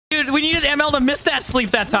We needed ML to miss that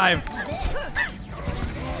sleep that time.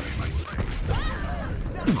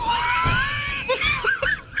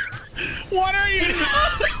 What are you doing?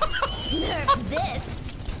 This.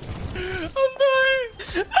 I'm dying.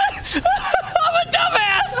 I'm a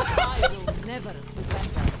dumbass. I will never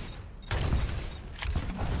surrender.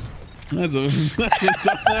 That's a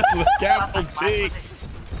dumbass with capital T.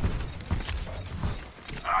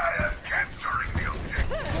 I am capturing the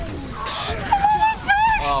objective.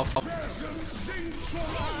 Oh.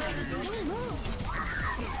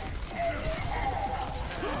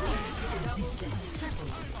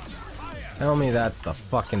 Tell me that's the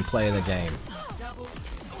fucking play of the game.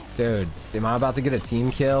 Dude, am I about to get a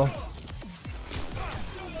team kill?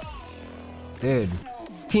 Dude,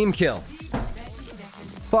 team kill.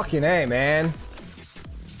 Fucking A, man.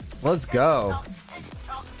 Let's go.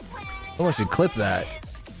 Someone should clip that.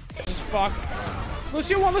 This is fucked.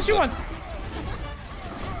 Lucio one, Lucio one.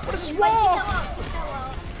 What is this wall?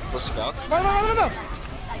 What's it about? No.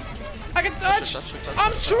 I can touch.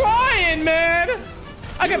 I'm trying, man.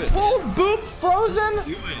 I get pulled, booped, frozen. Let's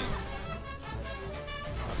do it.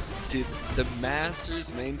 Did the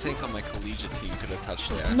Masters main tank on my collegiate team could have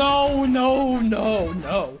touched there? No.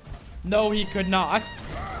 No, he could not.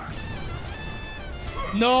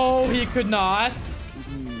 No, he could not.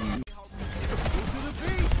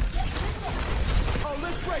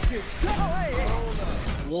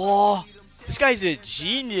 Whoa, this guy's a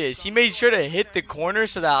genius. He made sure to hit the corner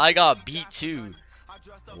so that I got beat too.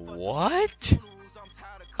 What?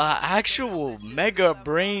 Actual mega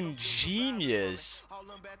brain genius.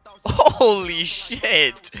 Holy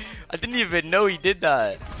shit. I didn't even know he did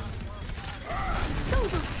that.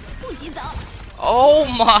 Oh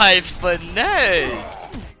my finesse.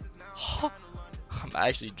 I'm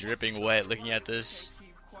actually dripping wet looking at this.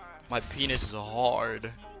 My penis is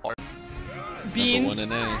hard. Beans,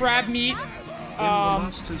 crab meat,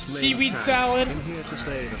 seaweed salad. Over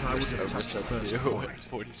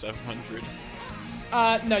 4,700.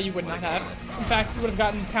 No, you would not have. In fact, you would have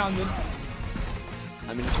gotten pounded.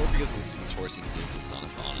 I mean, it's more because this team is forcing Doofus on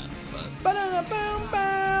it, but.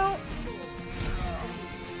 Ba-da-da-bow-bow.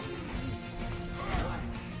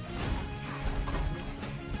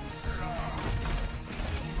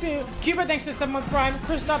 Cuba, thanks to 7 month prime.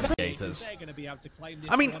 Chris, not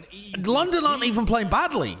I mean, London aren't even playing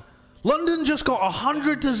badly. London just got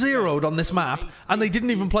 100 to 0'd on this map, and they didn't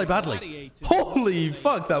even play badly. Holy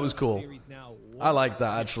fuck, that was cool. I like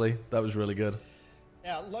that, actually. That was really good.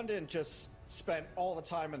 Yeah, London just spent all the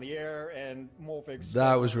time in the air, and Morvig.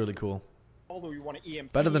 That was really cool. Although you want to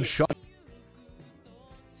EMP. Better than shot.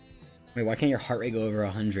 Wait, why can't your heart rate go over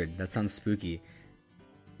 100? That sounds spooky.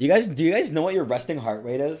 Do you guys know what your resting heart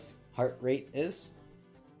rate is?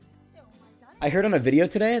 I heard on a video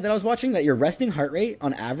today that I was watching that your resting heart rate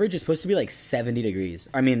on average is supposed to be like 70 degrees.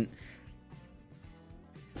 I mean,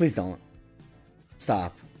 please don't.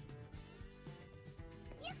 Stop.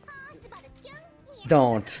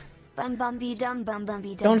 Don't.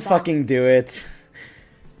 Don't fucking do it.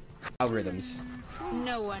 Algorithms.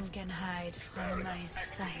 No one can hide from my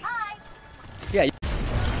sight. Yeah.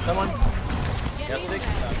 Someone. Yeah, 6.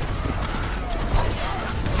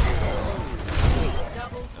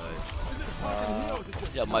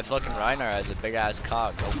 Yo, my fucking Reiner has a big ass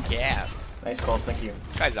cock. Oh yeah. Nice call, thank you.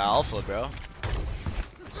 This guy's alpha, bro.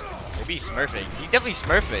 Maybe he's smurfing. He's definitely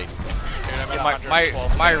smurfing. Yeah,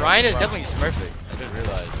 my Ryan is definitely smurfing. I just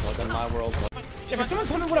realized. Welcome to my world. Yeah, but someone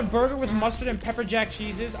told me what a burger with mustard and pepper jack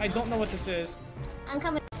cheese is. I don't know what this is. I'm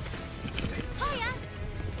coming. Hiya.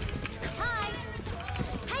 Hi.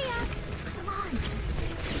 Hiya. Come on.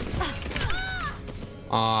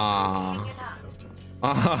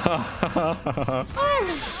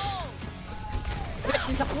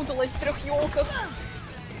 Precies apuntul из 3 ёлков.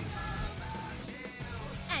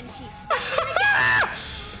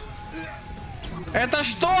 Это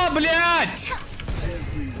что, блядь?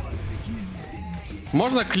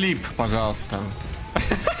 Можно клип, пожалуйста?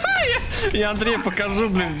 Я Андрею покажу,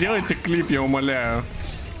 блядь, сделайте клип, я умоляю.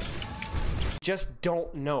 Just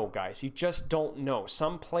don't know, guys. You just don't know.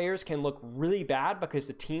 Some players can look really bad because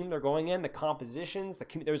the team they're going in, the compositions,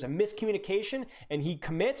 there's a miscommunication, and he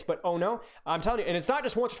commits, but oh no. I'm telling you, and it's not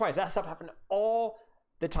just once or twice. That stuff happened all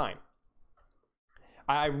the time.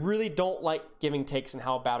 I really don't like giving takes on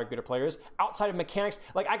how bad or good a player is outside of mechanics.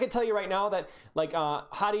 Like I could tell you right now that like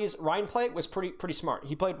Hadi's Ryan play was pretty smart.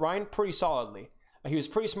 He played Ryan pretty solidly. He was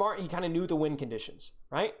pretty smart. He kind of knew the win conditions,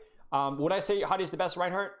 right? Would I say Hadi's the best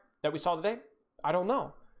Reinhardt that we saw today? I don't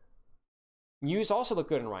know. Muse also looked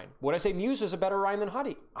good in Ryan. Would I say Muse is a better Ryan than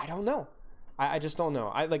Hadi? I don't know. I just don't know.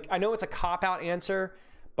 I know it's a cop-out answer,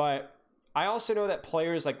 but I also know that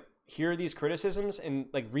players like hear these criticisms and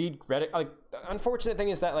like read Reddit. Like, the unfortunate thing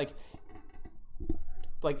is that like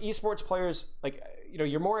esports players, like, you know,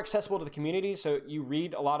 you're more accessible to the community, so you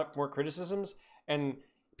read a lot of more criticisms, and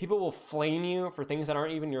people will flame you for things that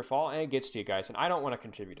aren't even your fault, and it gets to you guys, and I don't want to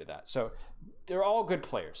contribute to that. So they're all good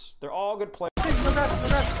players. They're all good players.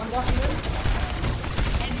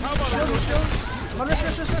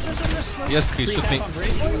 Yes, he shoot me.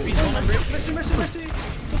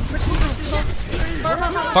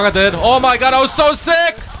 Fuck, I did. Oh my god, I was so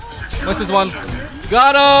sick! What's this one?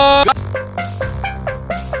 Got him!